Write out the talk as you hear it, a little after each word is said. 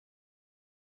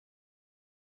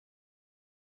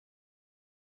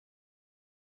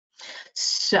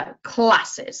So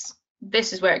classes,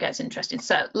 this is where it gets interesting.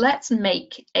 So let's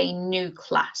make a new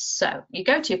class. So you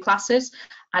go to your classes,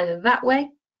 either that way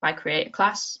by create a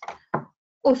class,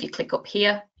 or if you click up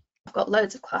here, I've got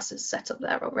loads of classes set up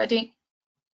there already.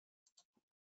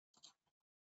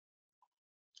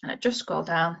 And I just scroll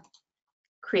down,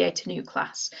 create a new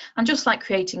class. And just like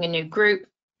creating a new group,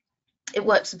 it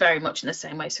works very much in the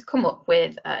same way. So come up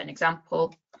with an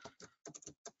example.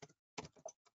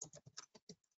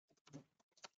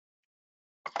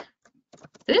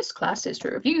 This class is to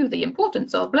review the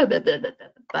importance of blah, blah, blah, blah,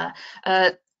 blah,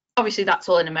 blah. Obviously, that's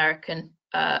all in American,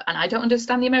 and I don't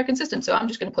understand the American system, so I'm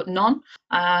just going to put none.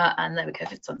 And there we go.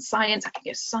 If it's on science, I can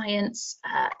go science,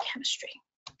 chemistry.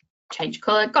 Change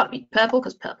color, got to be purple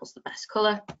because purple's the best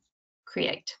color.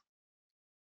 Create.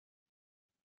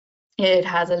 It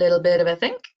has a little bit of a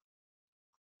think.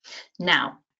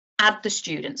 Now, add the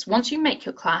students. Once you make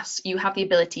your class, you have the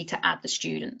ability to add the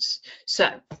students. So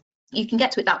you can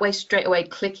get to it that way straight away,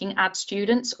 clicking add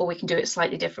students, or we can do it a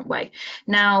slightly different way.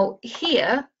 Now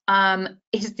here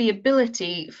is the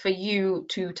ability for you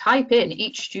to type in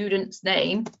each student's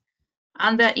name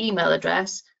and their email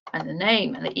address and the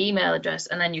name and the email address,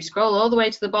 and then you scroll all the way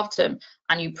to the bottom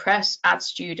and you press add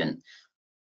student.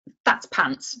 That's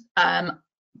pants.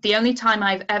 The only time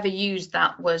I've ever used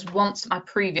that was once at my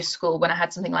previous school when I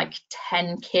had something like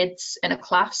 10 kids in a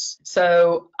class.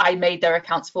 So I made their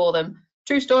accounts for them.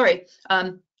 True story.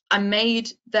 I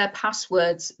made their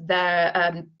passwords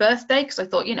their birthday because I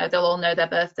thought, you know, they'll all know their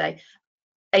birthday.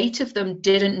 8 of them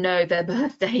didn't know their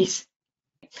birthdays.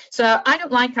 So I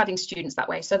don't like adding students that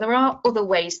way. So there are other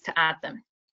ways to add them.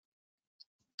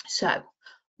 So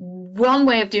one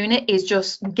way of doing it is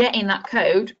just getting that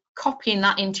code, copying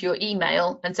that into your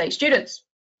email and say, students,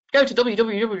 go to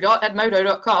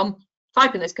www.edmodo.com,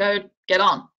 type in this code, get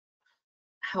on.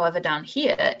 However, down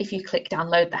here, if you click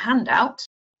download the handout,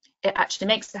 it actually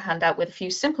makes the handout with a few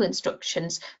simple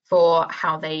instructions for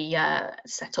how they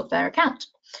set up their account.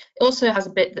 It also has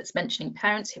a bit that's mentioning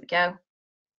parents. Here we go.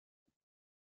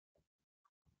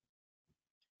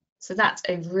 So that's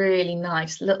a really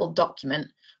nice little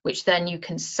document, which then you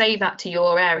can save that to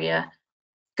your area,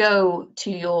 go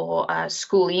to your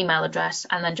school email address,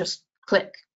 and then just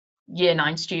click year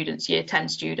 9 students, year 10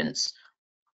 students.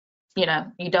 You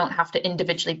know, you don't have to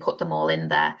individually put them all in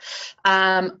there.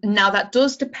 Now that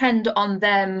does depend on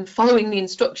them following the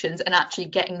instructions and actually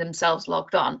getting themselves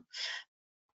logged on.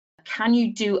 Can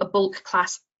you do a bulk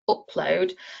class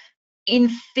upload?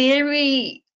 In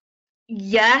theory,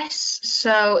 yes.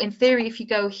 So in theory, if you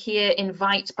go here,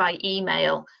 invite by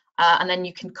email, and then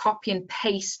you can copy and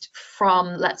paste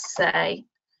from, let's say,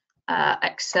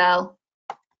 Excel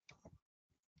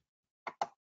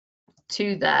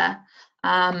to there.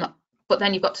 But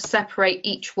then you've got to separate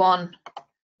each one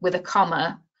with a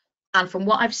comma. And from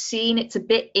what I've seen, it's a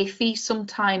bit iffy.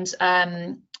 Sometimes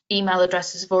email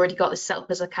addresses have already got this set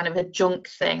up as a kind of a junk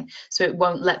thing, so it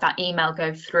won't let that email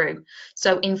go through.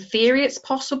 So in theory, it's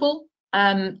possible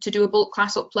to do a bulk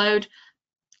class upload.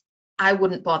 I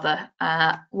wouldn't bother.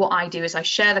 What I do is I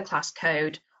share the class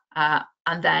code and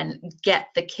then get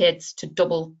the kids to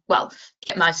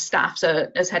get my staff. So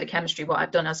as head of chemistry, what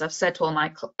I've done is I've said to all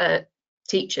my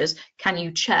teachers, can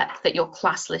you check that your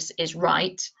class list is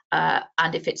right?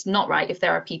 And if it's not right, if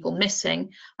there are people missing,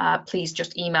 please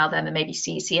just email them and maybe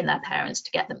CC in their parents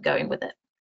to get them going with it.